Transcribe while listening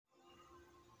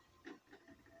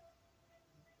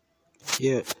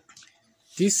Yeah,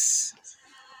 this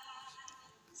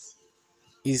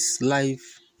is live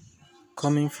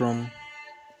coming from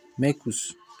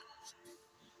Mekus.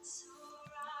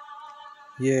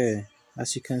 Yeah,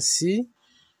 as you can see,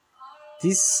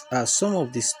 these are some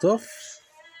of the stuff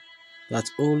that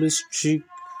always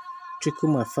tickle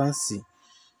my fancy.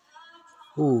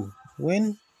 Oh,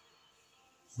 when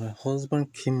my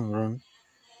husband came around,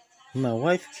 my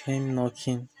wife came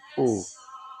knocking. Oh,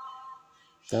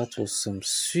 that was some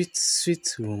sweet,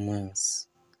 sweet romance.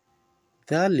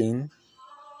 Darling,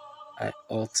 I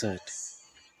uttered.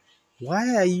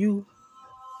 Why are you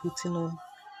putting on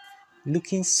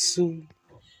looking so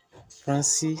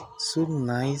fancy, so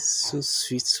nice, so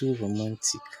sweet, so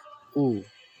romantic? Oh,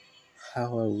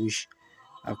 how I wish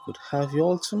I could have you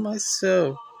all to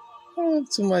myself. All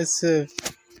to myself.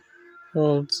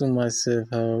 All to myself.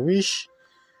 How I wish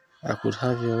I could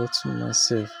have you all to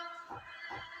myself.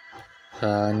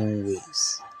 Crowning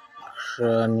waves.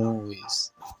 Crowning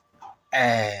waves.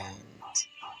 And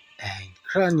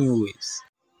crowning waves.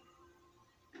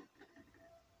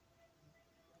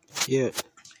 Yeah,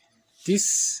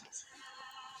 this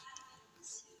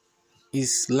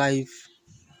is live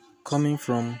coming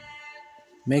from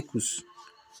Mekus.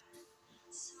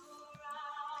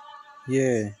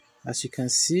 Yeah, as you can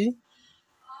see,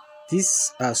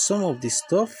 these are some of the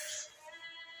stuff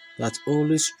that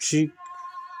always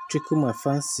tickle my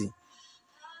fancy.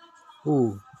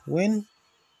 Oh, when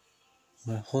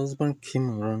my husband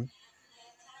came around,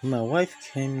 my wife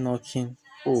came knocking.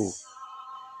 Oh,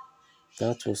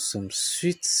 that was some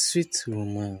sweet, sweet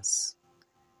romance.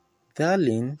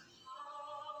 Darling,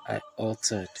 I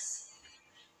uttered.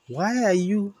 Why are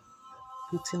you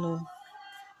putting on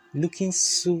looking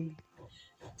so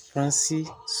fancy,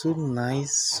 so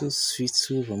nice, so sweet,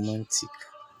 so romantic?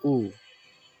 Oh,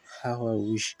 how I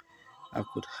wish I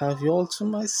could have you all to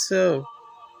myself.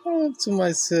 All to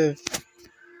myself.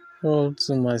 All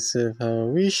to myself. How I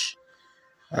wish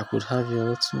I could have you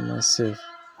all to myself.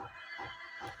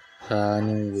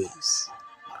 Crowning waves.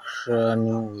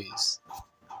 Crowning waves.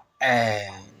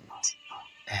 And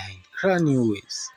crowning waves.